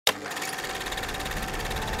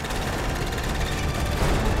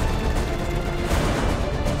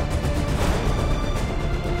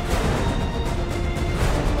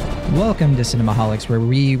Welcome to Cinemaholics, where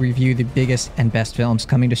we review the biggest and best films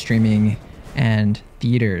coming to streaming and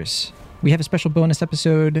theaters. We have a special bonus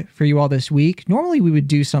episode for you all this week. Normally, we would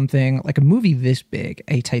do something like a movie this big,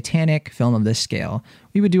 a Titanic film of this scale,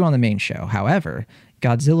 we would do on the main show. However,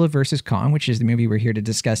 Godzilla vs. Kong, which is the movie we're here to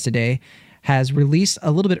discuss today, has released a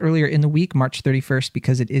little bit earlier in the week, March 31st,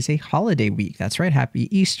 because it is a holiday week. That's right. Happy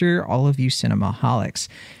Easter, all of you Cinemaholics.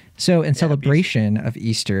 So in celebration of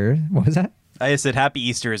Easter, what was that? I said Happy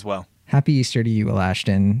Easter as well. Happy Easter to you, Will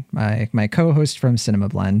Ashton, my co-host from Cinema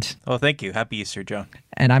Blend. Oh, thank you. Happy Easter, John.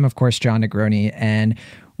 And I'm, of course, John Negroni, and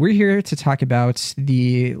we're here to talk about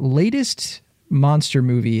the latest monster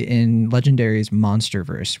movie in Legendary's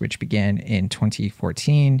Monsterverse, which began in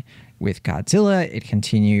 2014 with Godzilla. It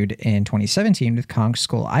continued in 2017 with Kong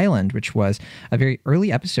Skull Island, which was a very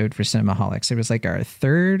early episode for Cinemaholics. It was like our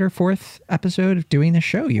third or fourth episode of doing the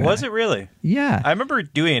show. Was it really? Yeah. I remember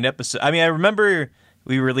doing an episode. I mean, I remember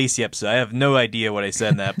we released the episode. I have no idea what I said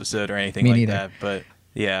in the episode or anything like that. But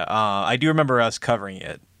yeah, I do remember us covering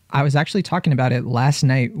it. I was actually talking about it last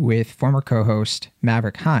night with former co-host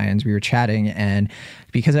Maverick Hines. We were chatting, and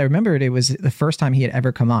because I remembered it was the first time he had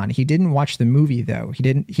ever come on. He didn't watch the movie though. He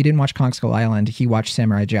didn't watch Kong Skull Island. He watched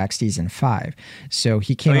Samurai Jack season 5. So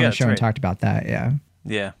he came on the show and talked about that. Yeah.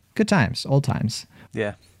 Yeah. Good times, old times.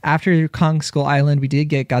 Yeah. After Kong Skull Island, we did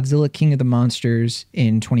get Godzilla King of the Monsters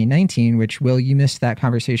in 2019, which, Will, you missed that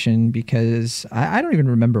conversation because I don't even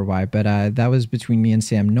remember why, but that was between me and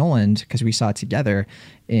Sam Noland because we saw it together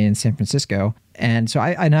in San Francisco. And so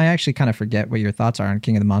I actually kind of forget what your thoughts are on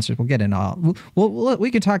King of the Monsters. We'll get into all. We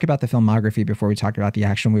can talk about the filmography before we talk about the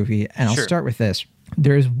actual movie. And I'll start with this.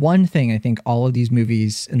 There's one thing I think all of these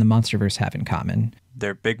movies in the Monsterverse have in common.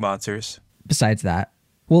 They're big monsters. Besides that.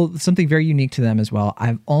 Well, something very unique to them as well.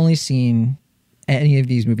 I've only seen any of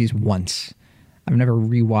these movies once. I've never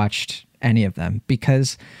rewatched any of them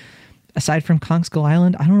because aside from Kong Skull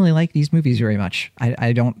Island, I don't really like these movies very much.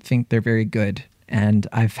 I don't think they're very good. And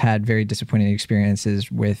I've had very disappointing experiences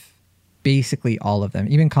with basically all of them.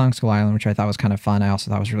 Even Kong Skull Island, which I thought was kind of fun, I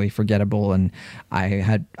also thought was really forgettable. And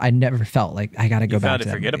I never felt like I got to go back to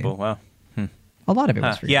that forgettable. movie. Wow. A lot of it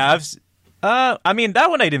was forgettable. Yeah, I mean, that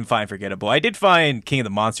one I didn't find forgettable. I did find King of the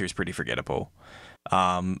Monsters pretty forgettable.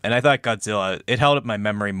 And I thought Godzilla, it held up my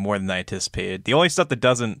memory more than I anticipated. The only stuff that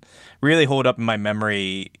doesn't really hold up in my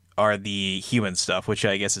memory are the human stuff, which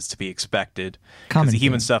I guess is to be expected. Because the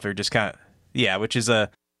human stuff are just kind of, which is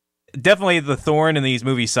definitely the thorn in these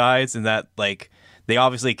movie sides, in that, like, they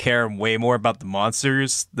obviously care way more about the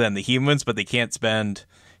monsters than the humans, but they can't spend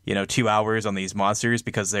 2 hours on these monsters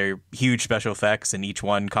because they're huge special effects and each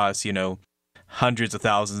one costs, hundreds of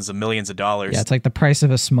thousands of millions of dollars. Yeah, it's like the price of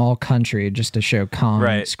a small country just to show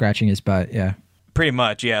Kong scratching his butt. Yeah, pretty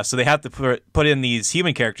much. Yeah, so they have to put in these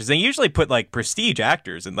human characters. They usually put like prestige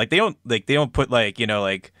actors, and like they don't put like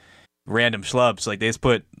like random schlubs. Like they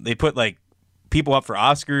put like people up for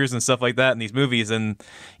Oscars and stuff like that in these movies, and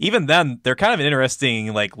even then they're kind of an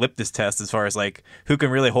interesting like litmus test as far as like who can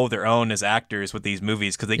really hold their own as actors with these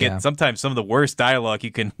movies, because they get sometimes some of the worst dialogue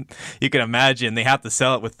you can imagine. They have to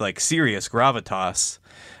sell it with like serious gravitas,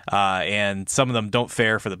 and some of them don't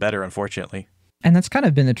fare for the better, unfortunately. And that's kind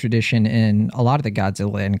of been the tradition in a lot of the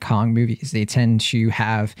Godzilla and Kong movies. They tend to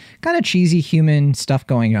have kind of cheesy human stuff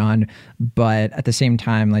going on, but at the same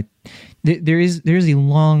time, like there's a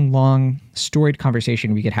long storied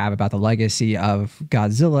conversation we could have about the legacy of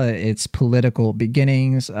Godzilla, its political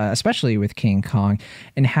beginnings, especially with King Kong,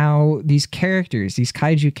 and how these characters, these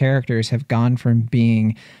kaiju characters, have gone from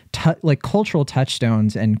being like cultural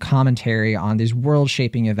touchstones and commentary on these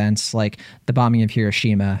world-shaping events like the bombing of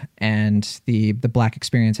Hiroshima and the Black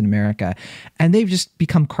experience in America, and they've just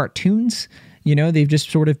become cartoons. They've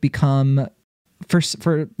just sort of become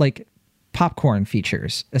for like popcorn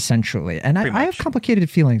features, essentially. And I have complicated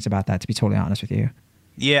feelings about that, to be totally honest with you.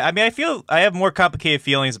 Yeah, I mean, I have more complicated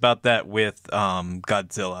feelings about that with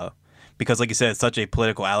Godzilla, because like you said, it's such a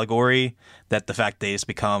political allegory that the fact they just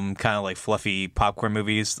become kind of like fluffy popcorn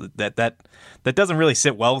movies, that doesn't really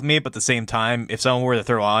sit well with me. But at the same time, if someone were to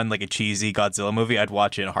throw on like a cheesy Godzilla movie, I'd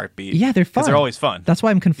watch it in a heartbeat. Yeah, they're fun. They're always fun. That's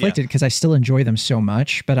why I'm conflicted, because I still enjoy them so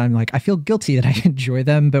much, but I'm like, I feel guilty that I enjoy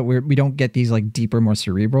them, but we don't get these like deeper, more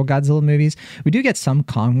cerebral Godzilla movies. We do get some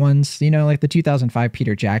Kong ones, like the 2005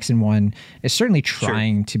 Peter Jackson one is certainly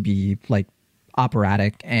trying to be like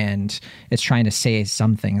operatic, and it's trying to say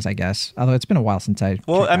some things, I guess. Although it's been a while since I checked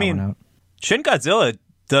that one out. Shin Godzilla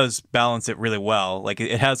does balance it really well. Like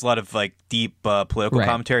it has a lot of like deep political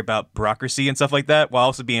commentary about bureaucracy and stuff like that, while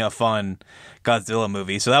also being a fun Godzilla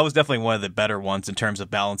movie. So that was definitely one of the better ones in terms of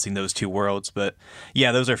balancing those two worlds. But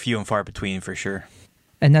yeah, those are few and far between for sure.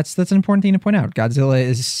 And that's an important thing to point out.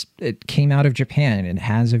 Godzilla it came out of Japan and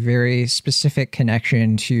has a very specific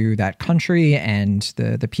connection to that country and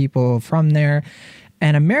the people from there.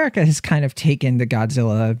 And America has kind of taken the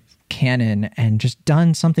Godzilla canon and just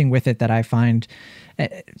done something with it that I find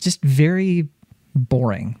just very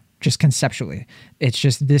boring. Just conceptually, it's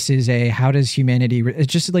just, this is how does humanity,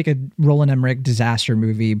 it's just like a Roland Emmerich disaster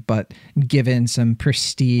movie, but given some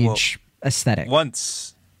prestige aesthetic.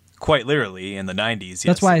 Once, quite literally, in the 90s. Yes,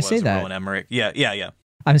 that's why I say that. Roland Emmerich. Yeah.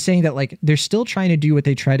 I'm saying that like they're still trying to do what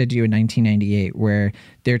they tried to do in 1998, where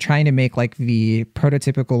they're trying to make like the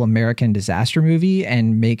prototypical American disaster movie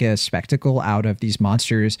and make a spectacle out of these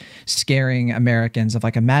monsters scaring Americans, of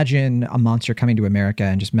like, imagine a monster coming to America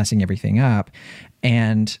and just messing everything up.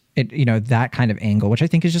 And it, you know, that kind of angle, which I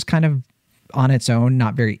think is just kind of on its own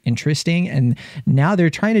not very interesting. And now they're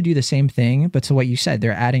trying to do the same thing, but to what you said,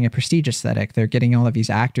 they're adding a prestige aesthetic. They're getting all of these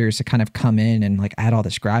actors to kind of come in and like add all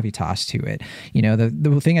this gravitas to it. You know,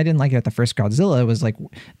 the thing I didn't like about the first Godzilla was like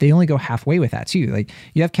they only go halfway with that too. Like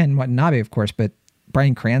you have Ken Watanabe, of course, but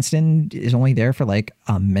Bryan Cranston is only there for like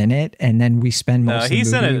a minute, and then we spend most of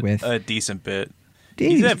the movie with a decent bit.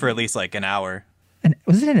 He's in it for at least like an hour. And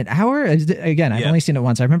was it in an hour? Again, I've only seen it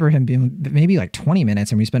once. I remember him being maybe like 20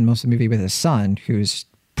 minutes, and we spend most of the movie with his son, who's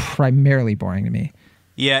primarily boring to me.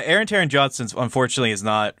 Yeah, Aaron Taron Johnson, unfortunately, is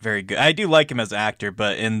not very good. I do like him as an actor,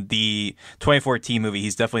 but in the 2014 movie,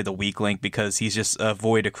 he's definitely the weak link because he's just a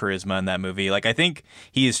void of charisma in that movie. Like, I think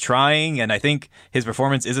he is trying, and I think his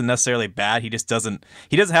performance isn't necessarily bad. He just doesn't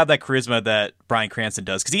have that charisma that Bryan Cranston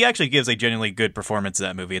does, because he actually gives a genuinely good performance in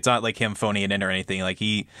that movie. It's not like him phoning it in or anything. Like,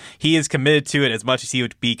 he is committed to it as much as he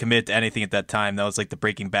would be committed to anything at that time. That was like the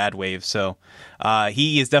Breaking Bad wave. So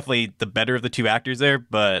he is definitely the better of the two actors there.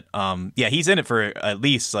 But yeah, he's in it for at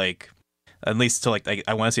least to like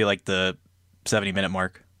I want to say like the 70-minute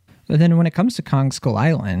mark. But then when it comes to Kong Skull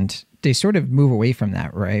Island, they sort of move away from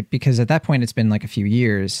that, right? Because at that point it's been like a few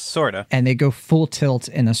years. Sort of. And they go full tilt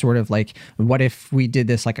in a sort of like, what if we did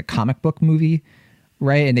this like a comic book movie,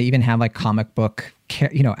 right? And they even have like comic book,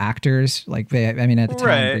 you know, actors. Like at the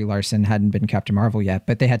time, Brie Larson hadn't been Captain Marvel yet,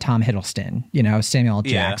 but they had Tom Hiddleston, you know, Samuel L.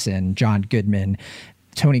 Jackson, John Goodman,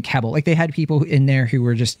 Tony Kebbell. Like they had people in there who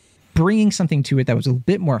were just bringing something to it that was a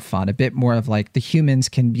bit more fun, a bit more of like the humans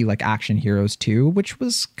can be like action heroes too, which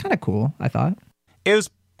was kind of cool, I thought. It was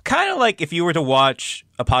kind of like if you were to watch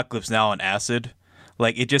Apocalypse Now on acid.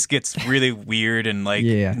 Like, it just gets really weird and like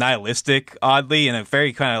nihilistic, oddly, in a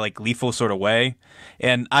very kind of like lethal sort of way.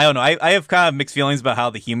 And I don't know, I have kind of mixed feelings about how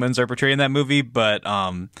the humans are portrayed in that movie, but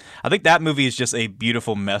I think that movie is just a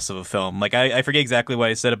beautiful mess of a film. Like, I forget exactly what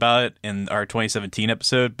I said about it in our 2017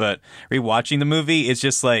 episode, but rewatching the movie, it's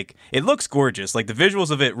just like, it looks gorgeous. Like, the visuals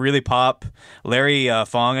of it really pop. Larry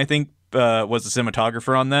Fong, I think, was the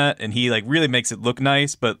cinematographer on that, and he like really makes it look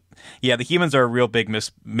nice. But yeah, the humans are a real big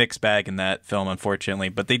mixed bag in that film, unfortunately.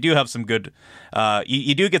 But they do have some good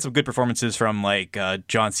you do get some good performances from like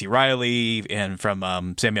John C. Reilly and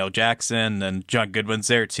from Samuel L. Jackson, and John Goodman's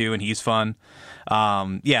there too, and he's fun.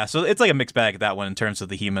 Yeah, so it's like a mixed bag, that one, in terms of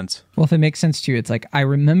the humans. Well, if it makes sense to you, it's like I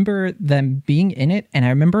remember them being in it, and I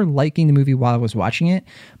remember liking the movie while I was watching it,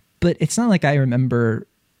 but it's not like I remember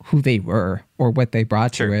who they were or what they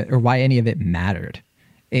brought to it or why any of it mattered.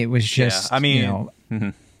 It was just, you know,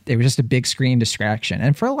 it was just a big screen distraction.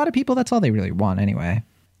 And for a lot of people, that's all they really want anyway.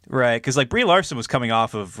 Right, because like Brie Larson was coming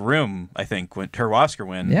off of Room, I think, when her Oscar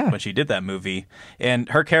win, when she did that movie. And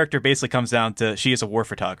her character basically comes down to, she is a war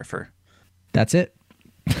photographer. That's it.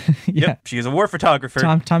 Yep, she is a war photographer.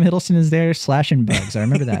 Tom Hiddleston is there slashing bugs. I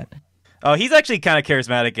remember that. Oh, he's actually kind of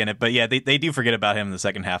charismatic in it, but yeah, they do forget about him in the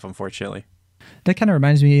second half, unfortunately. That kind of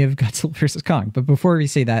reminds me of Godzilla vs. Kong. But before we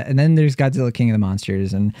say that, and then there's Godzilla King of the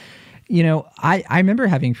Monsters. And, you know, I remember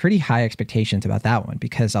having pretty high expectations about that one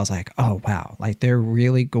because I was like, oh, wow, like they're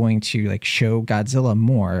really going to like show Godzilla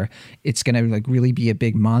more. It's going to like really be a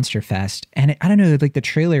big monster fest. And I don't know, like the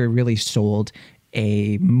trailer really sold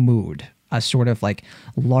a mood, a sort of like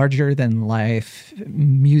larger than life,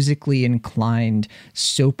 musically inclined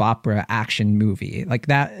soap opera action movie. Like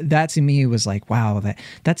that to me was like, wow,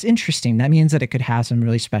 that's interesting. That means that it could have some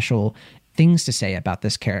really special things to say about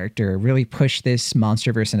this character, really push this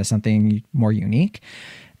monsterverse into something more unique.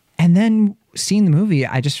 And then seeing the movie,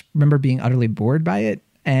 I just remember being utterly bored by it.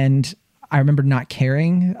 And I remember not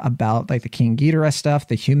caring about like the King Ghidorah stuff.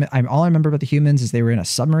 All I remember about the humans is they were in a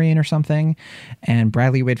submarine or something, and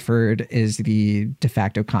Bradley Whitford is the de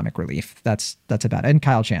facto comic relief. That's about it. And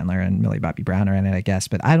Kyle Chandler and Millie Bobby Brown are in it, I guess.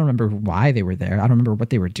 But I don't remember why they were there. I don't remember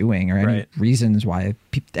what they were doing or any reasons why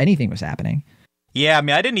anything was happening. Yeah, I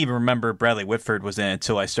mean, I didn't even remember Bradley Whitford was in it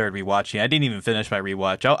until I started rewatching. I didn't even finish my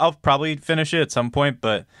rewatch. I'll probably finish it at some point,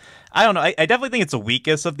 but I don't know. I definitely think it's the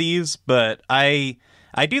weakest of these, but I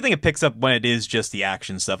do think it picks up when it is just the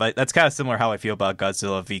action stuff. That's kind of similar how I feel about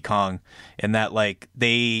Godzilla v Kong, in that like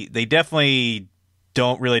they definitely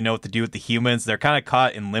don't really know what to do with the humans. They're kind of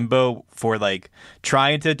caught in limbo for like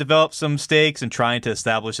trying to develop some stakes and trying to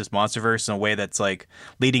establish this monsterverse in a way that's like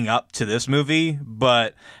leading up to this movie,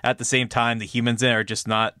 but at the same time the humans in it are just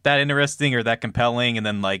not that interesting or that compelling. And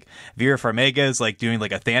then like Vera Farmiga is like doing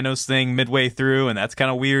like a Thanos thing midway through, and that's kind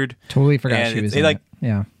of weird. Totally forgot And she was it, in like it.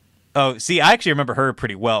 Yeah. Oh, see, I actually remember her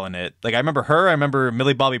pretty well in it. Like, I remember her, I remember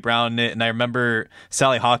Millie Bobby Brown in it, and I remember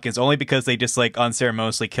Sally Hawkins only because they just, like,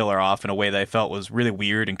 unceremoniously kill her off in a way that I felt was really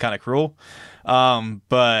weird and kind of cruel.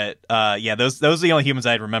 Yeah, those are the only humans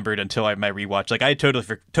I had remembered until my rewatch. Like, I had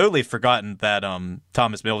totally forgotten that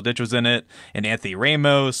Thomas Middleditch was in it, and Anthony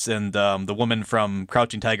Ramos, and the woman from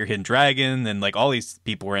Crouching Tiger, Hidden Dragon, and, like, all these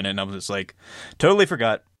people were in it, and I was just, like, totally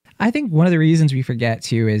forgot. I think one of the reasons we forget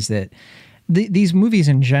too is that these movies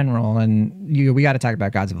in general, and we got to talk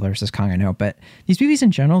about Godzilla versus Kong, I know, but these movies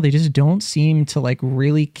in general, they just don't seem to like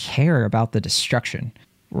really care about the destruction,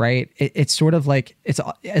 right? It's sort of like it's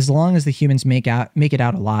as long as the humans make it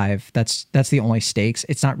out alive, that's the only stakes.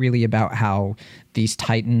 It's not really about how these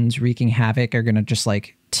titans wreaking havoc are gonna just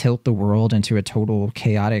like tilt the world into a total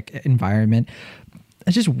chaotic environment.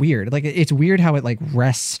 It's just weird. Like it's weird how it like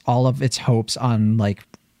rests all of its hopes on like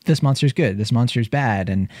this monster's good, this monster's bad,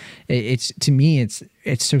 and it's to me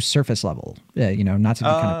it's so surface level, not to be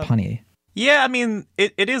kind of punny. Yeah, I mean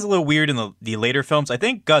it is a little weird in the later films. I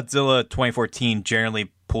think Godzilla 2014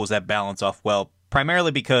 generally pulls that balance off well, primarily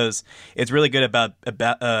because it's really good about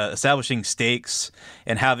establishing stakes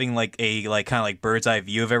and having like a like kind of like bird's eye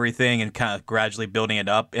view of everything and kind of gradually building it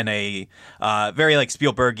up in a very like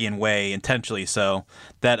Spielbergian way, intentionally so,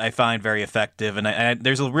 that I find very effective. And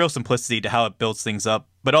there's a real simplicity to how it builds things up,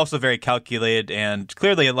 but also very calculated, and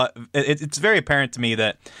clearly a lot. It's very apparent to me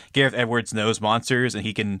that Gareth Edwards knows monsters and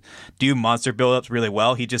he can do monster buildups really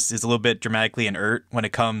well. He just is a little bit dramatically inert when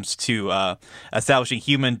it comes to establishing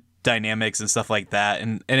human dynamics and stuff like that,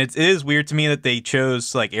 and it is weird to me that they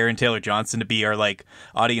chose like Aaron Taylor Johnson to be our like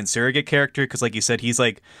audience surrogate character, because like you said, he's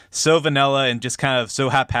like so vanilla and just kind of so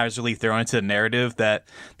haphazardly thrown into the narrative that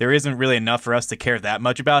there isn't really enough for us to care that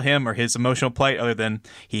much about him or his emotional plight, other than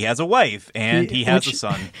he has a wife and he has a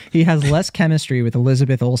son. He has less chemistry with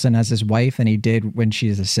Elizabeth Olsen as his wife than he did when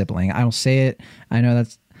she's a sibling. I will say it. I know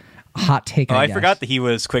that's a hot take. I forgot that he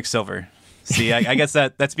was Quicksilver. See, I guess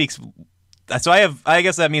that speaks. So I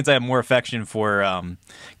guess that means I have more affection for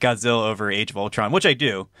Godzilla over Age of Ultron, which I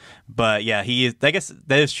do. But yeah, I guess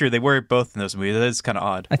that is true. They were both in those movies. That is kind of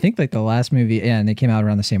odd. I think like the last movie, yeah, and they came out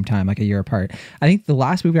around the same time, like a year apart. I think the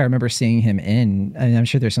last movie I remember seeing him in, and I'm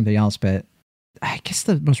sure there's something else, but I guess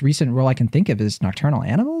the most recent role I can think of is Nocturnal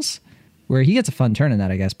Animals, where he gets a fun turn in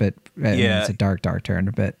that, I guess. But it's a dark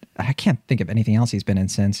turn. But I can't think of anything else he's been in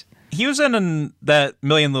since. He was in that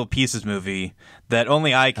Million Little Pieces movie that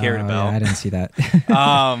only I cared about. Yeah, I didn't see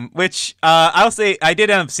that. Which I'll say I did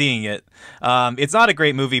end up seeing it. It's not a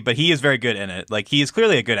great movie, but he is very good in it. Like, he is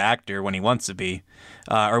clearly a good actor when he wants to be,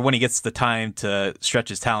 or when he gets the time to stretch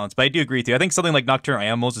his talents. But I do agree with you. I think something like Nocturnal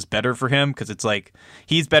Animals is better for him, because it's like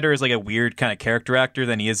he's better as like a weird kind of character actor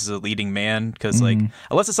than he is as a leading man. Because like,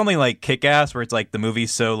 unless it's something like Kick-Ass, where it's like the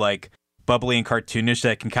movie's so like bubbly and cartoonish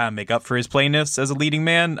that can kind of make up for his plainness as a leading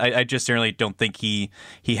man, I just generally don't think he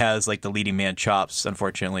has like the leading man chops,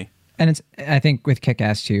 unfortunately. And I think with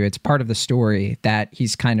Kick-Ass too, it's part of the story that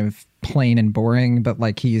he's kind of plain and boring, but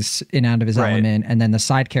like he's in out of his element, and then the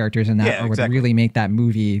side characters in that would really make that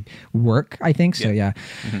movie work, I think. So yeah.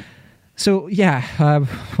 Mm-hmm. So yeah,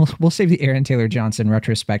 we'll save the Aaron Taylor Johnson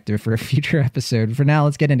retrospective for a future episode. For now,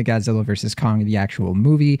 let's get into Godzilla vs. Kong, the actual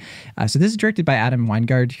movie. So this is directed by Adam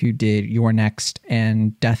Wingard, who did You're Next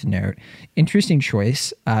and Death Note. Interesting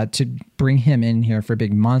choice to bring him in here for a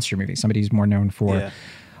big monster movie. Somebody who's more known for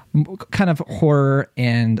kind of horror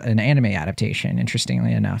and an anime adaptation,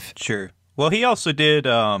 interestingly enough. Sure. Well, he also did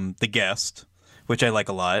The Guest, which I like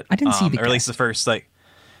a lot. I didn't see The Guest. Or at least the first, like,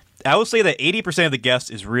 I will say that 80% of The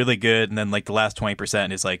Guest is really good, and then like the last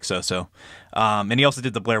 20% is like so-so. And he also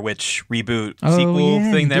did the Blair Witch reboot sequel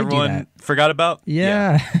thing that everyone forgot about.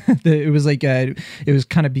 Yeah. It was like it was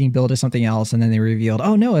kind of being billed as something else, and then they revealed,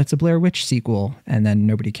 oh no, it's a Blair Witch sequel, and then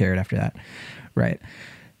nobody cared after that. Right.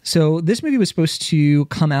 So this movie was supposed to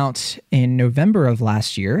come out in November of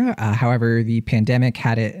last year. However, the pandemic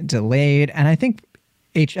had it delayed, and I think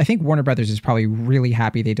Warner Brothers is probably really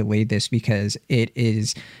happy they delayed this, because it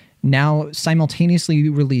is now simultaneously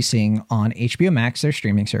releasing on HBO Max, their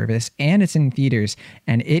streaming service, and it's in theaters,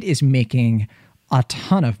 and it is making a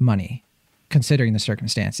ton of money considering the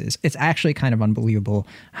circumstances. It's actually kind of unbelievable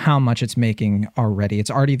how much it's making already.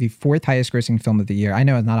 It's already the 4th highest grossing film of the year. I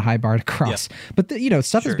know it's not a high bar to cross, but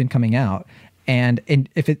stuff has been coming out, and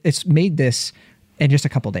if it's made this in just a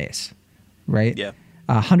couple days, right? Yeah.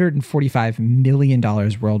 $145 million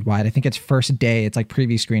worldwide. I think its first day, it's like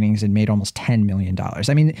preview screenings and made almost $10 million.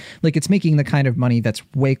 I mean, like, it's making the kind of money that's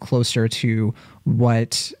way closer to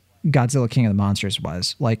what Godzilla King of the Monsters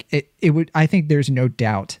was. Like, it would, I think there's no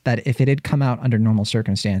doubt that if it had come out under normal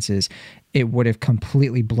circumstances, it would have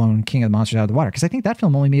completely blown King of the Monsters out of the water. Because I think that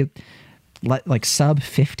film only made like sub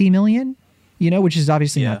 50 million, which is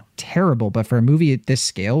obviously not terrible, but for a movie at this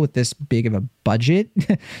scale with this big of a budget,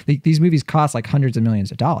 these movies cost like hundreds of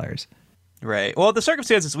millions of dollars. Right. Well, the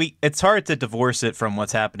circumstances, it's hard to divorce it from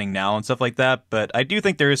what's happening now and stuff like that. But I do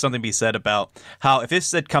think there is something to be said about how if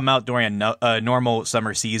this had come out during a normal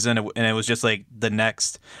summer season and it was just like the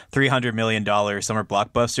next $300 million summer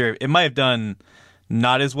blockbuster, it might have done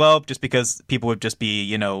not as well, just because people would just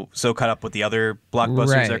be, so caught up with the other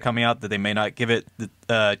blockbusters that are coming out that they may not give it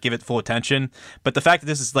full attention. But the fact that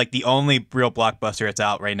this is like the only real blockbuster that's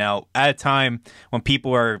out right now at a time when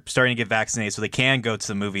people are starting to get vaccinated so they can go to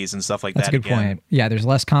the movies and stuff like that's that. That's a good point. Yeah, there's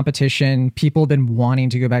less competition. People have been wanting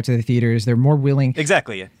to go back to the theaters. They're more willing.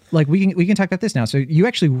 Exactly. Like, we can talk about this now. So you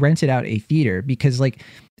actually rented out a theater because, like,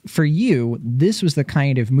 for you, this was the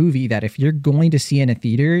kind of movie that if you're going to see in a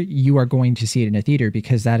theater, you are going to see it in a theater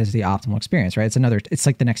because that is the optimal experience, right? It's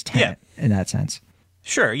like the next Tenet in that sense.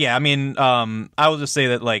 Sure. Yeah. I mean, I will just say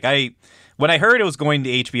that, like, when I heard it was going to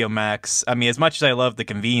HBO Max, I mean, as much as I love the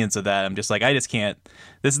convenience of that, I'm just like, I just can't.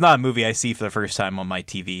 This is not a movie I see for the first time on my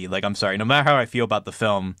TV. Like, I'm sorry. No matter how I feel about the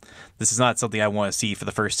film, this is not something I want to see for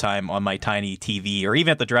the first time on my tiny TV or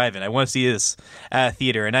even at the drive-in. I want to see this at a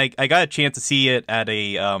theater. And I got a chance to see it at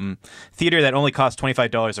a theater that only cost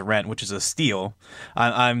 $25 a rent, which is a steal.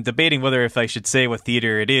 I'm debating whether if I should say what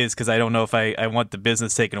theater it is because I don't know if I want the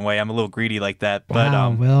business taken away. I'm a little greedy like that. But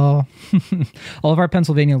well, all of our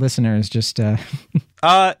Pennsylvania listeners just...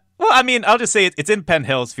 Well, I mean, I'll just say it's in Penn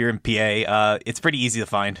Hills if you're in PA. It's pretty easy to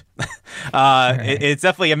find. Right. It's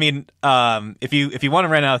definitely, I mean, if you want to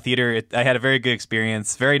rent out a theater, I had a very good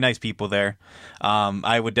experience. Very nice people there.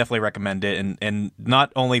 I would definitely recommend it, and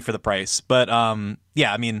not only for the price, but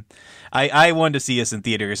yeah, I mean, I wanted to see this in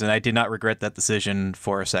theaters, and I did not regret that decision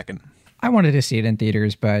for a second. I wanted to see it in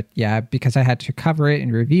theaters, but yeah, because I had to cover it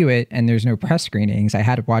and review it, and there's no press screenings, I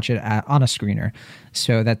had to watch it on a screener.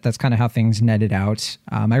 So that's kind of how things netted out.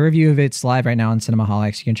 My review of it's live right now on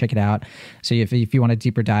Cinemaholics. You can check it out. So if you want a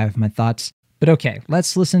deeper dive of my thoughts. But okay,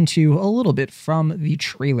 let's listen to a little bit from the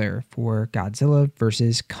trailer for Godzilla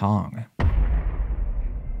vs. Kong.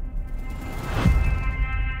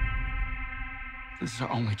 This is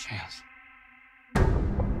our only chance.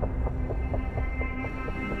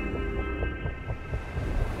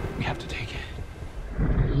 We have to take it.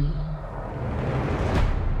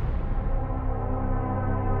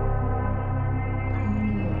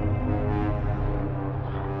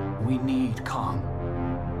 We need Kong.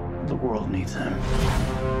 The world needs him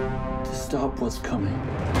to stop what's coming.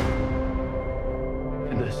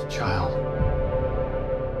 And this child,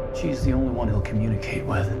 she's the only one he'll communicate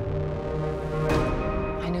with.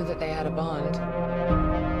 I knew that they had a bond.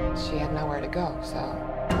 She had nowhere to go, so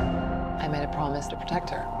I made a promise to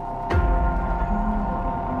protect her.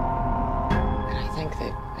 And I think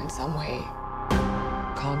that in some way,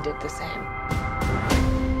 Kong did the same.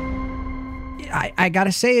 I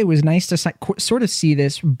gotta say, it was nice to sort of see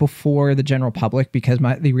this before the general public, because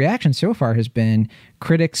the reaction so far has been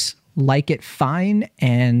critics like it fine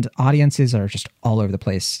and audiences are just all over the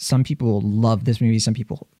place. Some people love this movie. Some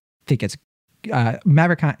people think it's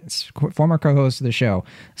Maverick Hines, former co-host of the show,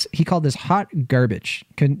 he called this hot garbage.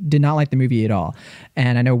 Did not like the movie at all.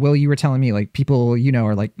 And I know, Will, you were telling me like people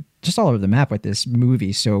are like just all over the map with this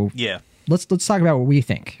movie. So yeah, let's talk about what we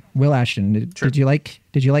think. Will Ashton, did you like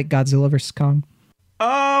Godzilla vs. Kong?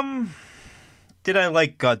 Did I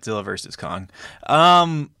like Godzilla vs. Kong?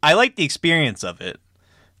 I liked the experience of it.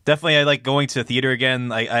 Definitely, I like going to the theater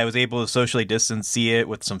again. I was able to socially distance, see it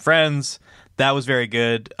with some friends. That was very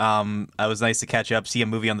good. It was nice to catch up, see a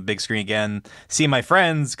movie on the big screen again, see my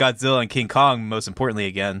friends, Godzilla and King Kong, most importantly,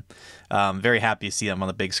 again. Very happy to see them on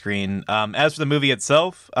the big screen. As for the movie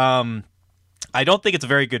itself, I don't think it's a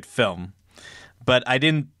very good film, but I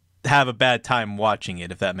didn't have a bad time watching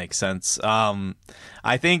it, if that makes sense.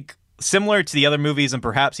 I think similar to the other movies, and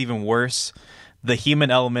perhaps even worse, the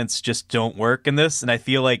human elements just don't work in this, and I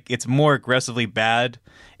feel like it's more aggressively bad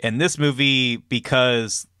in this movie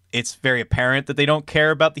because it's very apparent that they don't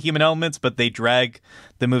care about the human elements, but they drag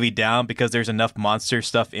the movie down because there's enough monster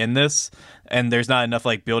stuff in this, and there's not enough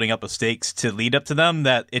like building up of stakes to lead up to them,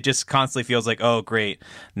 that it just constantly feels like, oh great,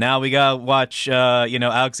 now we gotta watch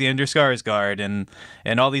Alexander Skarsgård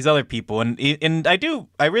and all these other people, and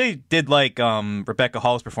I really did like Rebecca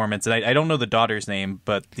Hall's performance, and I don't know the daughter's name,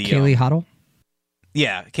 but the Kaylee Hoddle.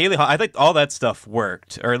 Yeah, Kaylee Hall. I think all that stuff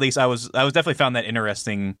worked, or at least I was definitely found that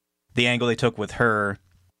interesting, the angle they took with her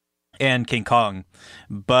and King Kong.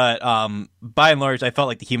 But by and large, I felt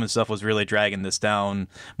like the human stuff was really dragging this down,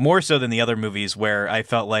 more so than the other movies, where I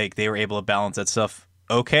felt like they were able to balance that stuff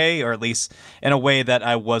okay, or at least in a way that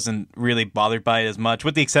I wasn't really bothered by it as much,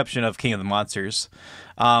 with the exception of King of the Monsters.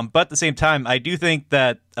 But at the same time, I do think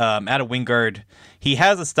that Adam Wingard, he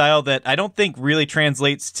has a style that I don't think really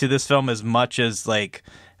translates to this film as much as like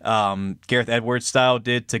Gareth Edwards' style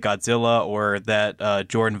did to Godzilla, or that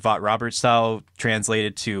Jordan Vogt-Roberts style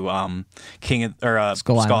translated to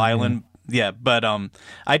Skull Island. Yeah, but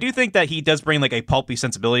I do think that he does bring like a pulpy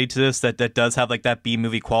sensibility to this that does have like that B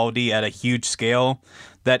movie quality at a huge scale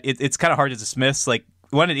that it's kind of hard to dismiss. Like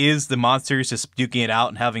when it is the monsters just duking it out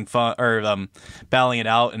and having fun, or battling it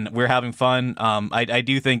out, and we're having fun. I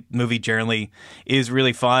do think the movie generally is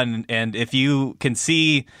really fun, and if you can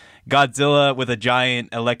see Godzilla with a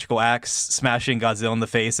giant electrical axe smashing Godzilla in the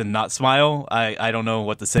face and not smile, I don't know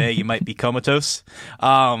what to say. You might be comatose.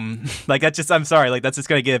 Like that's just, I'm sorry, like that's just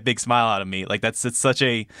gonna get a big smile out of me. Like it's such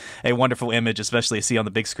a wonderful image, especially to see on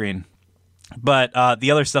the big screen. But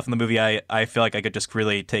the other stuff in the movie, I feel like I could just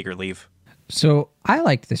really take or leave. So I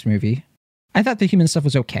liked this movie. I thought the human stuff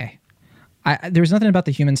was okay. There was nothing about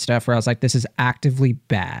the human stuff where I was like, this is actively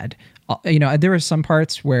bad. There were some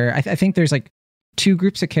parts where I think there's like two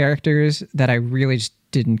groups of characters that I really just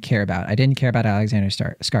didn't care about. I didn't care about Alexander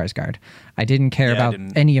Skarsgård. I didn't care about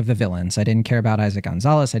any of the villains. I didn't care about Isaac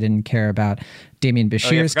Gonzalez. I didn't care about Damien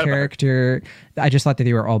Bashir's character. I just thought that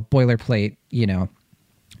they were all boilerplate,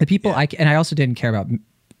 the people. Yeah. I also didn't care about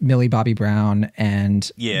Millie Bobby Brown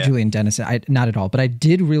and Julian Dennison. Not at all. But I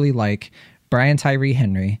did really like Brian Tyree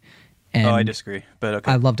Henry. And I disagree, but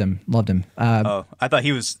okay. I loved him. I thought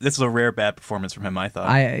this was a rare bad performance from him, I thought.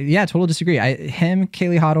 Totally disagree. Him,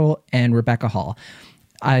 Kaylee Hoddle, and Rebecca Hall.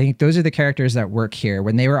 I think those are the characters that work here.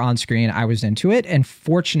 When they were on screen, I was into it. And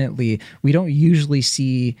fortunately, we don't usually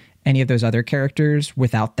see any of those other characters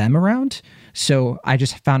without them around. So I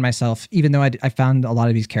just found myself, even though I found a lot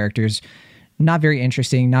of these characters not very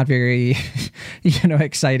interesting, not very,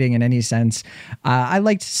 exciting in any sense. I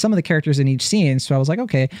liked some of the characters in each scene, so I was like,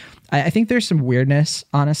 okay. I think there's some weirdness,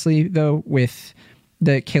 honestly, though, with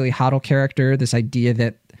the Kaylee Hoddle character. This idea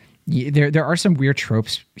that there are some weird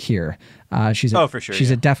tropes here. She's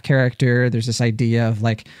a deaf character. There's this idea of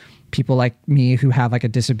like people like me who have like a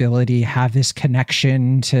disability have this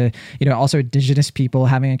connection to, also indigenous people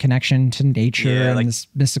having a connection to nature and like this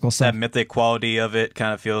mystical stuff. That mythic quality of it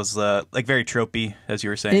kind of feels like very tropey, as you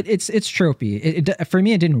were saying. It's tropey. For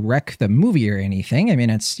me, it didn't wreck the movie or anything. I mean,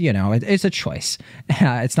 it's, it's a choice.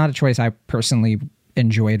 It's not a choice I personally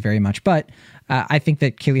enjoyed very much, but I think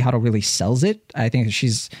that Kaylee Hoddle really sells it. I think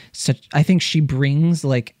she brings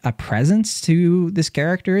like a presence to this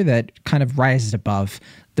character that kind of rises above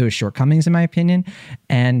those shortcomings, in my opinion.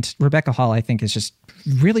 And Rebecca Hall, I think, is just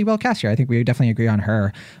really well cast here. I think we definitely agree on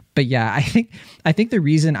her. But yeah, I think the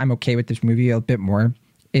reason I'm okay with this movie a bit more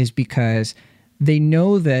is because they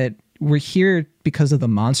know that we're here because of the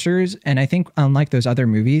monsters. And I think unlike those other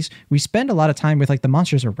movies, we spend a lot of time with like the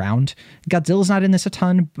monsters around. Godzilla's not in this a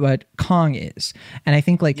ton, but Kong is. And I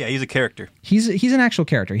think like, yeah, he's a character. He's an actual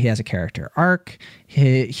character. He has a character arc.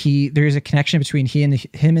 There's a connection between him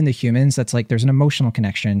and the humans. That's like, there's an emotional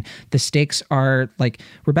connection. The stakes are like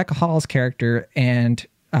Rebecca Hall's character and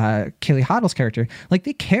Kaylee Hoddle's character. Like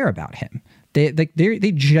they care about him.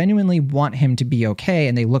 They genuinely want him to be okay,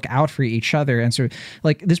 and they look out for each other. And so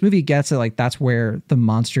like this movie gets it, like that's where the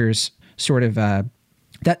monsters sort of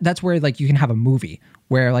that's where like you can have a movie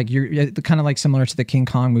where like you're kind of like similar to the King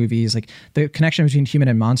Kong movies, like the connection between human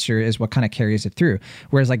and monster is what kind of carries it through.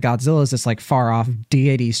 Whereas like Godzilla is this like far off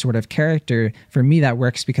deity sort of character. For me, that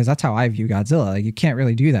works because that's how I view Godzilla. Like you can't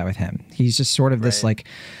really do that with him. He's just sort of this like,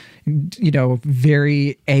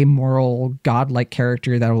 very amoral godlike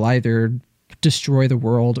character that will either destroy the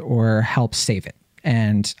world or help save it.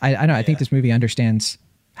 And I know, I think this movie understands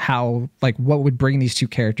how, like, what would bring these two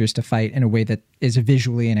characters to fight in a way that is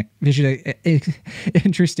visually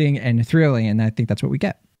interesting and thrilling. And I think that's what we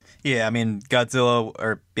get. Yeah. I mean,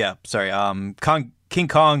 King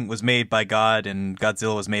Kong was made by God and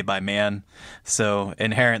Godzilla was made by man. So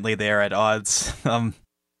inherently they are at odds.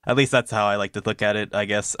 At least that's how I like to look at it, I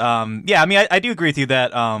guess. Yeah, I mean, I do agree with you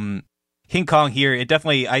that King Kong here, it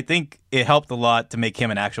definitely, I think it helped a lot to make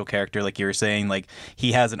him an actual character, like you were saying. Like,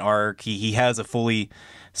 he has an arc. He has a fully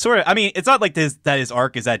sort of, I mean, it's not like that his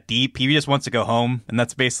arc is that deep. He just wants to go home, and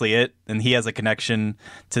that's basically it. And he has a connection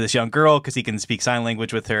to this young girl because he can speak sign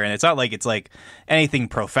language with her. And it's not like it's like anything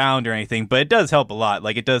profound or anything, but it does help a lot.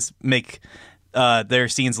 Like, it does make their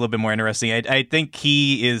scenes a little bit more interesting. I think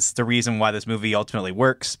he is the reason why this movie ultimately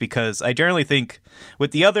works, because I generally think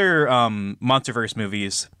with the other MonsterVerse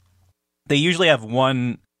movies, they usually have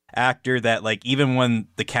one actor that, like, even when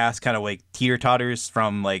the cast kind of like teeter-totters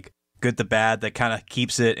from like good to bad, that kind of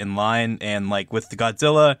keeps it in line. And like with the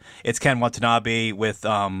Godzilla, it's Ken Watanabe. With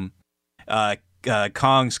Kong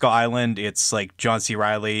Skull Island, it's like John C.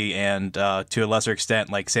 Reilly, and to a lesser extent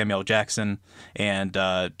like Samuel Jackson and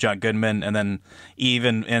John Goodman. And then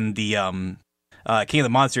even in the King of the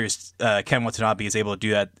Monsters, Ken Watanabe is able to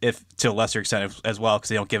do that, if to a lesser extent as well, because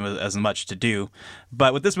they don't give him as much to do.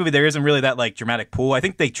 But with this movie, there isn't really that like dramatic pull. I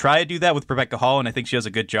think they try to do that with Rebecca Hall, and I think she does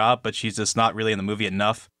a good job, but she's just not really in the movie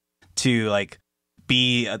enough to like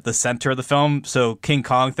be at the center of the film. So King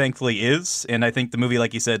Kong thankfully is, and I think the movie,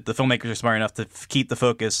 like you said, the filmmakers are smart enough to keep the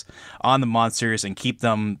focus on the monsters and keep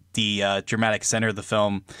them the dramatic center of the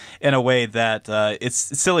film in a way that it's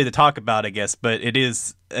silly to talk about, I guess, but it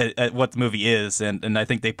is what the movie is, and I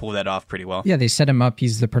think they pull that off pretty well. Yeah, they set him up.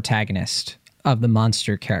 He's the protagonist of the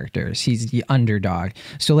monster characters. He's the underdog.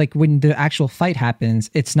 So like when the actual fight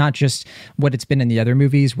happens, it's not just what it's been in the other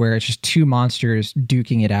movies where it's just two monsters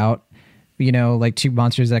duking it out, you know, like two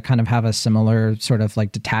monsters that kind of have a similar sort of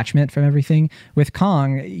like detachment from everything. With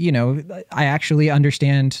Kong, you know, I actually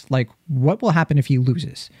understand like what will happen if he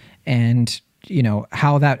loses, and you know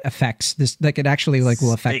how that affects this, like it actually like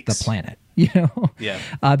will affect the planet, you know. Yeah.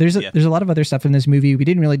 There's a lot of other stuff in this movie. We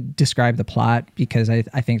didn't really describe the plot because I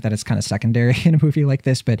think that it's kind of secondary in a movie like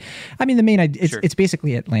this, but I mean the main idea, it's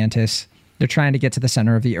basically Atlantis. They're trying to get to the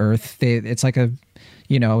center of the earth. It's like a,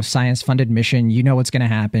 you know, science funded mission. You know what's going to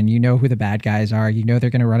happen. You know who the bad guys are. You know they're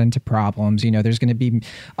going to run into problems. You know there's going to be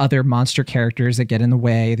other monster characters that get in the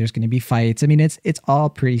way. There's going to be fights. I mean, it's all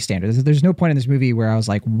pretty standard. There's no point in this movie where I was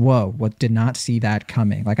like, whoa, what, did not see that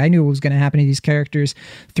coming. Like I knew what was going to happen to these characters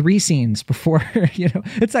 3 scenes before, you know,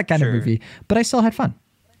 it's that kind of movie, but I still had fun.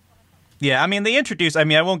 Yeah, I mean, they introduce, I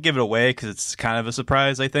mean, I won't give it away because it's kind of a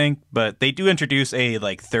surprise, I think, but they do introduce a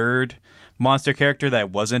like third monster character that I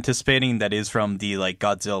was anticipating that is from the like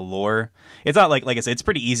Godzilla lore. It's not like I said, it's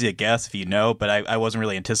pretty easy to guess if you know, but I wasn't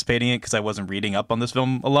really anticipating it because I wasn't reading up on this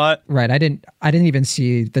film a lot. Right. I didn't even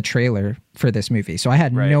see the trailer for this movie, so I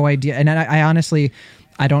had no idea. And I honestly,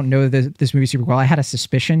 I don't know this movie super well. I had a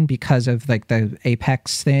suspicion because of like the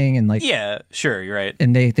Apex thing and like, yeah, sure, you're right.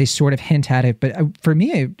 And they sort of hint at it, but for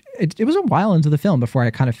me, it was a while into the film before I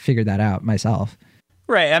kind of figured that out myself.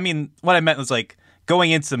 Right. I mean, what I meant was like,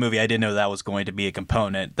 going into the movie, I didn't know that was going to be a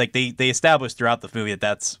component. Like they established throughout the movie that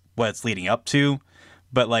that's what it's leading up to,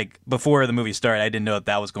 but like before the movie started, I didn't know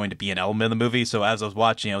that was going to be an element of the movie. So as I was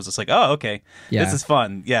watching, I was just like, oh, okay, this is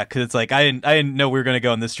fun. Yeah, because it's like I didn't know we were going to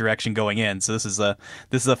go in this direction going in. So this is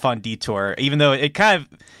a fun detour, even though it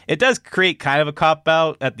does create kind of a cop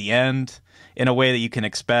out at the end in a way that you can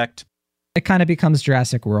expect. It kind of becomes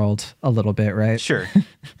Jurassic World a little bit, right? Sure.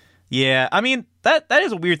 Yeah, I mean that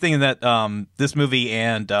is a weird thing that this movie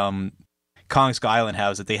and Kong Skull Island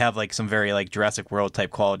has, that they have like some very like Jurassic World type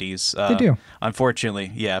qualities. They do,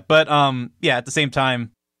 unfortunately. Yeah, but yeah, at the same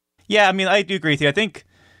time, yeah, I mean I do agree with you. I think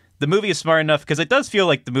the movie is smart enough because it does feel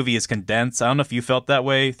like the movie is condensed. I don't know if you felt that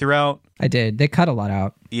way throughout. I did. They cut a lot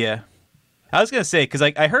out. Yeah, I was gonna say because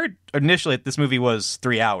I heard initially that this movie was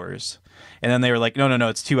 3 hours. And then they were like, no,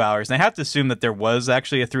 it's 2 hours. And I have to assume that there was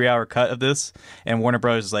actually a 3-hour cut of this. And Warner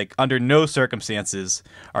Bros. is like, under no circumstances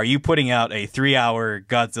are you putting out a 3-hour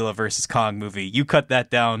Godzilla versus Kong movie. You cut that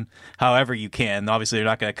down however you can. Obviously, they're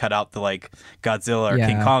not going to cut out the like Godzilla or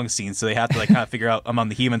King Kong scenes. So they have to like kind of figure out among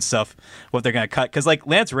the human stuff what they're going to cut. Because like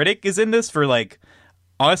Lance Reddick is in this for like,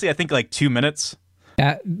 honestly, I think like 2 minutes.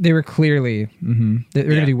 Yeah, they were clearly they were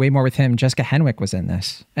going to do way more with him. Jessica Henwick was in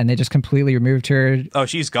this, and they just completely removed her. Oh,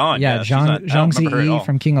 she's gone. Yeah, Zhang Ziyi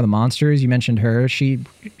from King of the Monsters. You mentioned her. She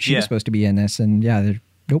was supposed to be in this, and yeah,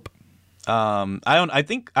 nope. I don't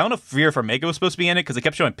know if Vera Farmiga was supposed to be in it because they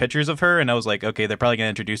kept showing pictures of her, and I was like, okay, they're probably going to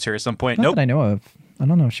introduce her at some point. Not that I know of. I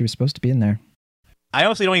don't know if she was supposed to be in there. I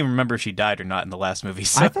honestly don't even remember if she died or not in the last movie.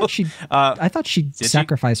 So, I thought she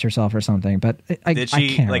sacrificed herself or something, but I can't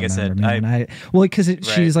like remember, I said, man. Because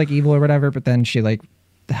she's like evil or whatever, but then she like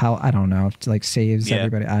I don't know, like saves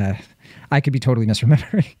everybody. I could be totally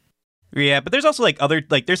misremembering. Yeah, but there's also like other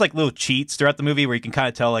like there's like little cheats throughout the movie where you can kind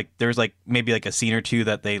of tell like there's like maybe like a scene or two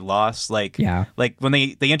that they lost. Like like when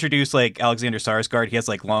they introduce like Alexander Skarsgård, he has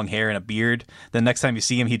like long hair and a beard. The next time you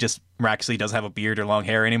see him, he just miraculously doesn't have a beard or long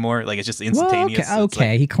hair anymore. Like it's just instantaneous. Well,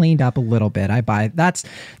 okay. Like, He cleaned up a little bit. I buy that's.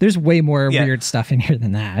 There's way more weird stuff in here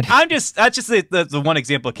than that. that's just the one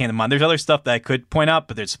example that came to mind. There's other stuff that I could point out,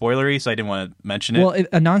 but there's spoilery, so I didn't want to mention it. Well,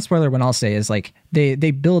 a non-spoiler one I'll say is like they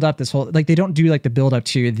build up this whole like they don't do like the build up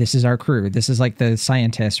to this is our crew, this is like the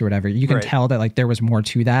scientists or whatever. You can tell that like there was more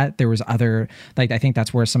to that. There was other like I think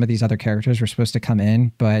that's where some of these other characters were supposed to come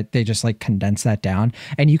in, but they just like condensed that down.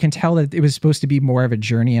 And you can tell that it was supposed to be more of a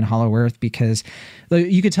journey in Hollow Earth because like,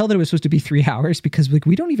 you could tell that it was supposed to be 3 hours because like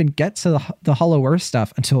we don't even get to the Hollow Earth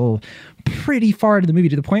stuff until pretty far into the movie,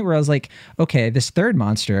 to the point where I was like, okay, this third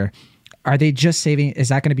monster, are they just saving? Is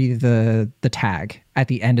that going to be the tag at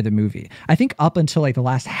the end of the movie? I think up until like the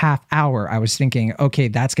last half hour, I was thinking, okay,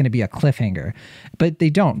 that's going to be a cliffhanger, but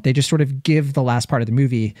they don't. They just sort of give the last part of the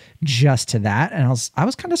movie just to that, and I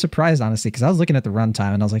was kind of surprised, honestly, because I was looking at the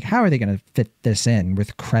runtime and I was like, how are they going to fit this in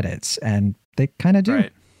with credits? And they kind of do.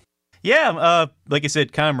 Right. Yeah, like I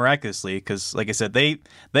said, kind of miraculously, because like I said,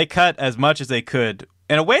 they cut as much as they could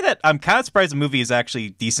in a way that I'm kind of surprised the movie is actually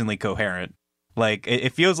decently coherent. Like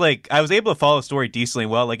it feels like I was able to follow the story decently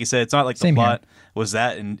well. Like you said, it's not like the plot was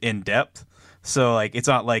that in depth. So like it's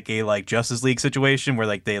not like a like Justice League situation where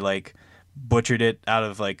like they like butchered it out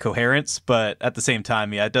of like coherence. But at the same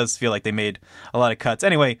time, yeah, it does feel like they made a lot of cuts.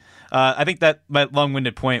 Anyway, I think that my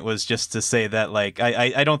long-winded point was just to say that like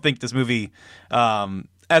I don't think this movie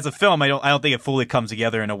as a film I don't think it fully comes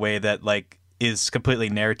together in a way that like is completely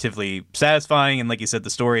narratively satisfying, and like you said,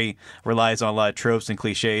 the story relies on a lot of tropes and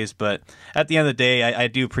cliches, but at the end of the day, I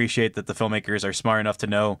do appreciate that the filmmakers are smart enough to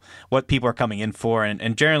know what people are coming in for,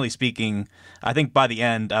 and generally speaking, I think by the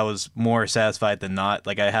end, I was more satisfied than not.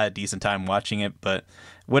 Like, I had a decent time watching it, but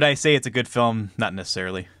would I say it's a good film? Not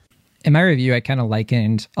necessarily. In my review, I kind of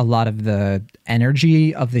likened a lot of the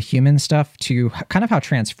energy of the human stuff to kind of how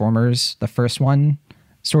Transformers, the first one,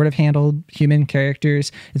 sort of handled human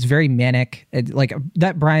characters. It's very manic. Like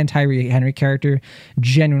that Brian Tyree Henry character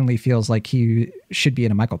genuinely feels like he should be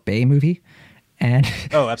in a Michael Bay movie. And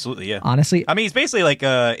oh, absolutely, yeah. Honestly, I mean, he's basically like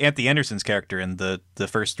Anthony Anderson's character in the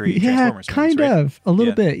first three Transformers kind movies, right? of a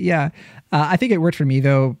little bit, yeah. I think it worked for me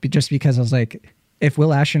though, just because I was like, if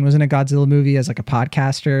Will Ashton was in a Godzilla movie as like a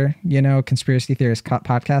podcaster, you know, conspiracy theorist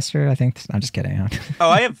podcaster, I think I'm just kidding.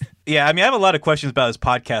 I have a lot of questions about his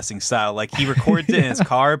podcasting style. Like he records it in his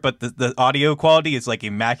car, but the audio quality is like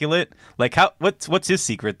immaculate. Like what's his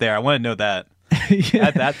secret there? I want to know that. Yeah.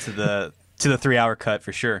 Add that to the 3-hour cut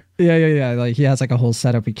for sure. Yeah. Like he has like a whole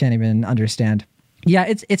setup we can't even understand. Yeah,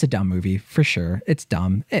 it's a dumb movie for sure. It's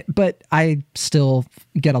dumb, but I still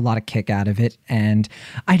get a lot of kick out of it, and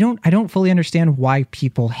I don't fully understand why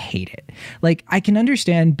people hate it. Like I can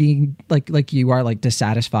understand being like you are like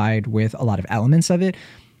dissatisfied with a lot of elements of it,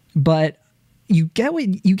 but you get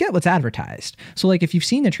what's advertised. So like if you've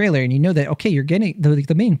seen the trailer and you know that okay, you're getting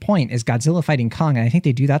the main point is Godzilla fighting Kong, and I think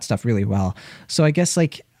they do that stuff really well. So I guess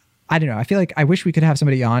like I don't know. I feel like I wish we could have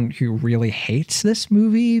somebody on who really hates this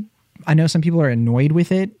movie. I know some people are annoyed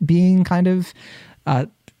with it being kind of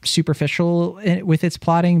superficial with its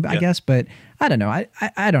plotting, I guess, but I don't know.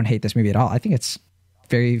 I don't hate this movie at all. I think it's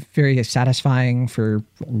very, very satisfying for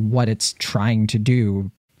what it's trying to do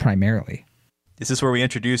primarily. Is this where we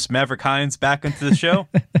introduce Maverick Hines back into the show?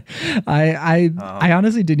 I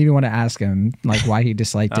honestly didn't even want to ask him like why he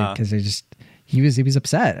disliked it, because he was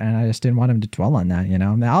upset, and I just didn't want him to dwell on that. You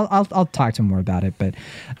know, I'll talk to him more about it. But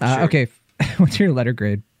sure. Okay, what's your letter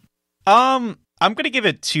grade? I'm gonna give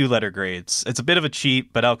it 2 letter grades. It's a bit of a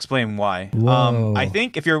cheat, but I'll explain why. Whoa. I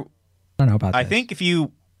think if you're, I don't know about. I think if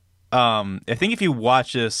you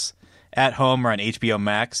watch this at home or on HBO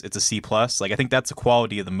Max, it's a C+. Like I think that's the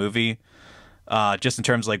quality of the movie. Just in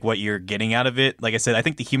terms of like what you're getting out of it. Like I said, I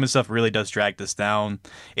think the human stuff really does drag this down.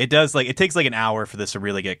 It does, like, it takes like an hour for this to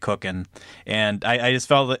really get cooking. And I just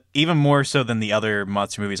felt that even more so than the other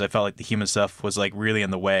monster movies, I felt like the human stuff was like really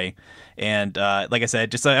in the way. And like I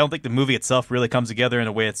said, I don't think the movie itself really comes together in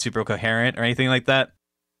a way that's super coherent or anything like that.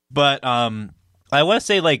 But I want to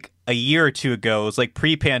say like a year or two ago, it was like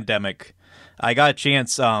pre-pandemic, I got a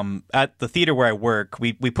chance at the theater where I work.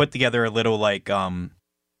 We put together a little like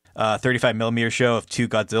 35mm show of 2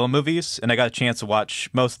 Godzilla movies, and I got a chance to watch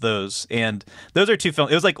most of those. And those are 2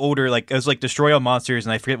 films. It was like older, like it was like Destroy All Monsters,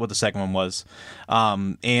 and I forget what the second one was.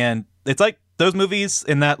 And it's like those movies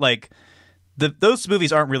in that like those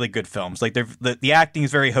movies aren't really good films. Like the acting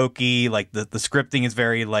is very hokey, like the scripting is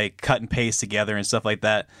very like cut and paste together and stuff like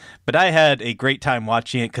that. But I had a great time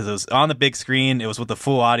watching it because it was on the big screen. It was with a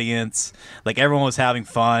full audience. Like everyone was having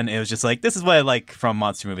fun. It was just like, this is what I like from a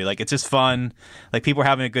monster movie. Like it's just fun. Like people are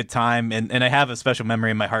having a good time, and I have a special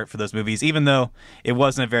memory in my heart for those movies, even though it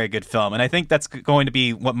wasn't a very good film. And I think that's going to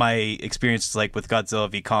be what my experience is like with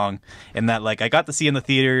Godzilla v Kong, in that like I got to see it in the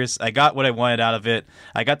theaters. I got what I wanted out of it.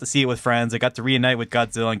 I got to see it with friends. I got to reunite with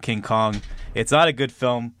Godzilla and King Kong. It's not a good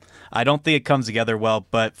film. I don't think it comes together well,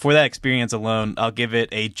 but for that experience alone, I'll give it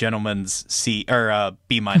a gentleman's C or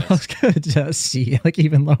B minus. C, like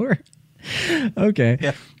even lower. Okay.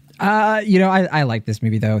 Yeah. I like this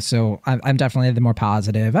movie though, so I'm definitely the more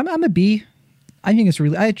positive. I'm a B. I think it's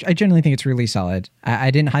really, I generally think it's really solid.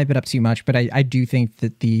 I didn't hype it up too much, but I do think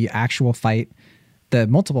that the actual fight, the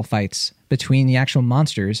multiple fights between the actual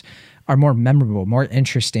monsters are more memorable, more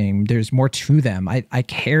interesting. There's more to them. I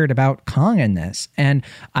cared about Kong in this, and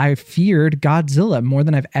I feared Godzilla more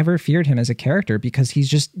than I've ever feared him as a character, because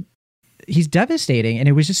he's devastating. And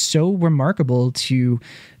it was just so remarkable to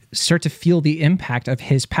start to feel the impact of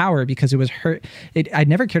his power, because it was hurt. I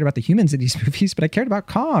never cared about the humans in these movies, but I cared about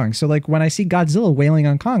Kong. So like when I see Godzilla wailing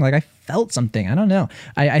on Kong, like I felt something. I don't know.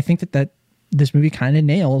 I think that this movie kind of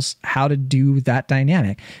nails how to do that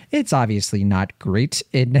dynamic. It's obviously not great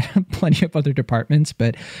in plenty of other departments,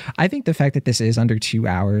 but I think the fact that this is under 2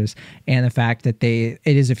 hours, and the fact that it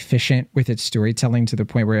is efficient with its storytelling to the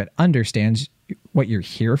point where it understands what you're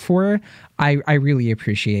here for, I really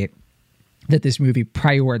appreciate that this movie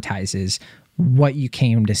prioritizes what you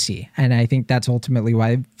came to see. And I think that's ultimately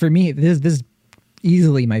why, for me, this is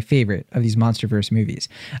easily my favorite of these MonsterVerse movies.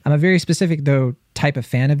 I'm a very specific, though, type of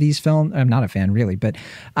fan of these films. I'm not a fan, really, but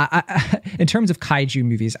in terms of kaiju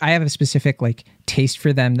movies, I have a specific like taste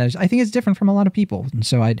for them that I think is different from a lot of people. And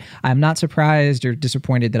so I'm not surprised or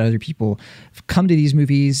disappointed that other people come to these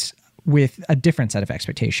movies with a different set of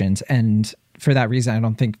expectations. And for that reason, I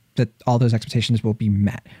don't think that all those expectations will be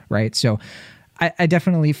met, right? So I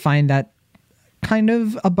definitely find that kind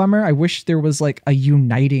of a bummer. I wish there was like a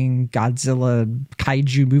uniting Godzilla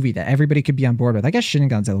kaiju movie that everybody could be on board with. I guess Shin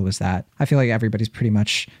Godzilla was that. I feel like everybody's pretty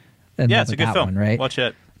much in love it's a with good that film. one, right? Watch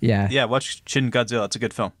it. Yeah. Watch Shin Godzilla. It's a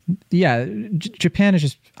good film. Yeah, Japan is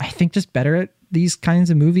just, I think, just better at these kinds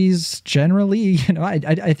of movies generally. You know,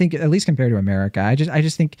 I think at least compared to America, I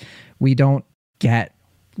just think we don't get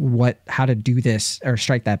how to do this or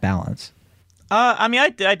strike that balance. I mean,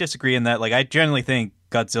 I disagree in that. Like, I generally think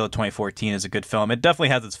Godzilla 2014 is a good film. It definitely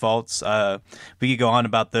has its faults. We could go on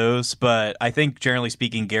about those, but I think generally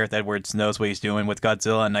speaking, Gareth Edwards knows what he's doing with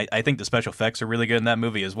Godzilla, and I think the special effects are really good in that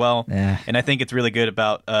movie as well. Yeah. And I think it's really good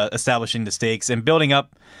about establishing the stakes and building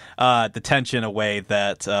up the tension in a way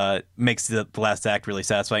that makes the last act really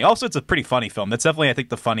satisfying. Also, it's a pretty funny film. That's definitely, I think,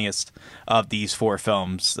 the funniest of these 4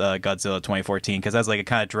 films, Godzilla 2014, because it has like a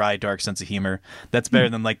kind of dry, dark sense of humor that's better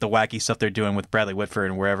than like the wacky stuff they're doing with Bradley Whitford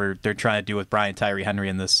and wherever they're trying to do with Brian Tyree Henry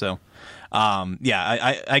in this. So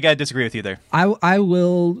I gotta disagree with you there. I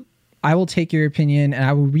will take your opinion, and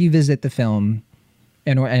I will revisit the film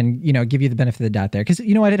and you know, give you the benefit of the doubt there, because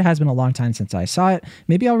you know what, it has been a long time since I saw it.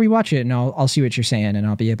 Maybe I'll rewatch it and I'll see what you're saying, and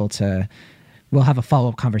I'll be able to, we'll have a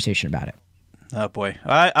follow-up conversation about it. Oh boy,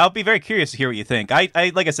 I'll be very curious to hear what you think.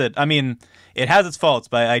 I like I said, I mean, it has its faults,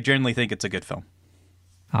 but I generally think it's a good film.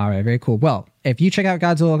 All right, very cool. Well, if you check out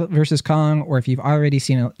Godzilla vs. Kong, or if you've already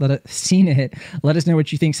seen it, let us know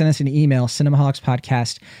what you think. Send us an email,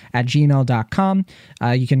 cinemaholics@gmail.com.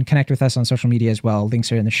 You can connect with us on social media as well.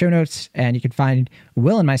 Links are in the show notes. And you can find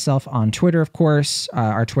Will and myself on Twitter, of course.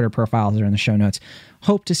 Our Twitter profiles are in the show notes.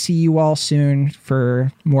 Hope to see you all soon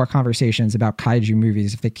for more conversations about kaiju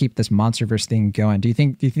movies if they keep this MonsterVerse thing going. Do you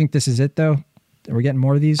think this is it, though? Are we getting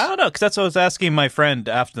more of these? I don't know, because that's what I was asking my friend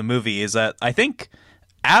after the movie, is that I think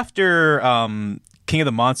after King of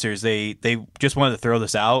the Monsters, they just wanted to throw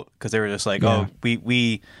this out because they were just like, oh,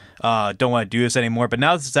 we don't want to do this anymore. But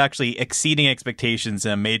now this is actually exceeding expectations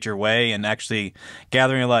in a major way and actually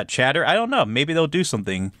gathering a lot of chatter. I don't know. Maybe they'll do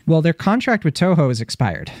something. Well, their contract with Toho is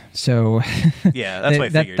expired, so yeah, that's what I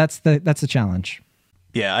figured. That's the challenge.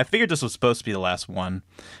 Yeah, I figured this was supposed to be the last one,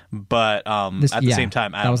 but at the same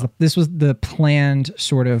time, I don't know. This was the planned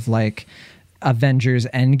sort of like Avengers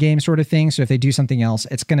Endgame sort of thing. So if they do something else,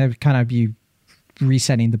 it's going to kind of be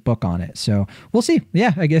resetting the book on it. So we'll see.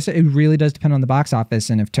 Yeah, I guess it really does depend on the box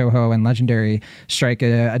office, and if Toho and Legendary strike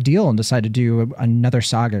a deal and decide to do another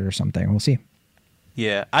saga or something. We'll see.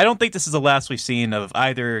 Yeah, I don't think this is the last we've seen of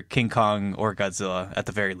either King Kong or Godzilla, at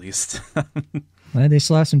the very least. Well, they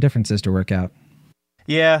still have some differences to work out.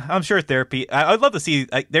 Yeah, I'm sure therapy. I'd love to see.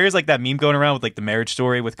 There is like that meme going around with like the marriage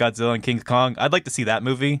story with Godzilla and King Kong. I'd like to see that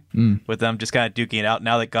movie with them just kind of duking it out.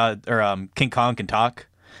 Now that King Kong can talk,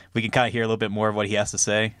 we can kind of hear a little bit more of what he has to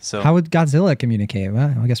say. So How would Godzilla communicate?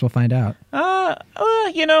 Well, I guess we'll find out.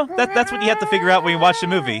 That's what you have to figure out when you watch the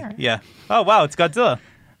movie. Yeah. Oh wow, it's Godzilla.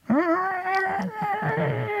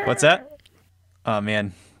 What's that? Oh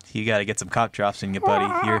man, you got to get some cock drops in you,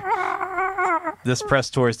 buddy. This press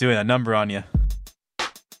tour is doing a number on you.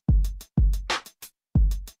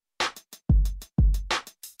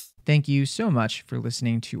 Thank you so much for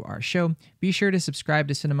listening to our show. Be sure to subscribe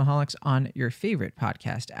to Cinemaholics on your favorite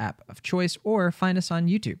podcast app of choice or find us on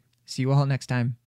YouTube. See you all next time.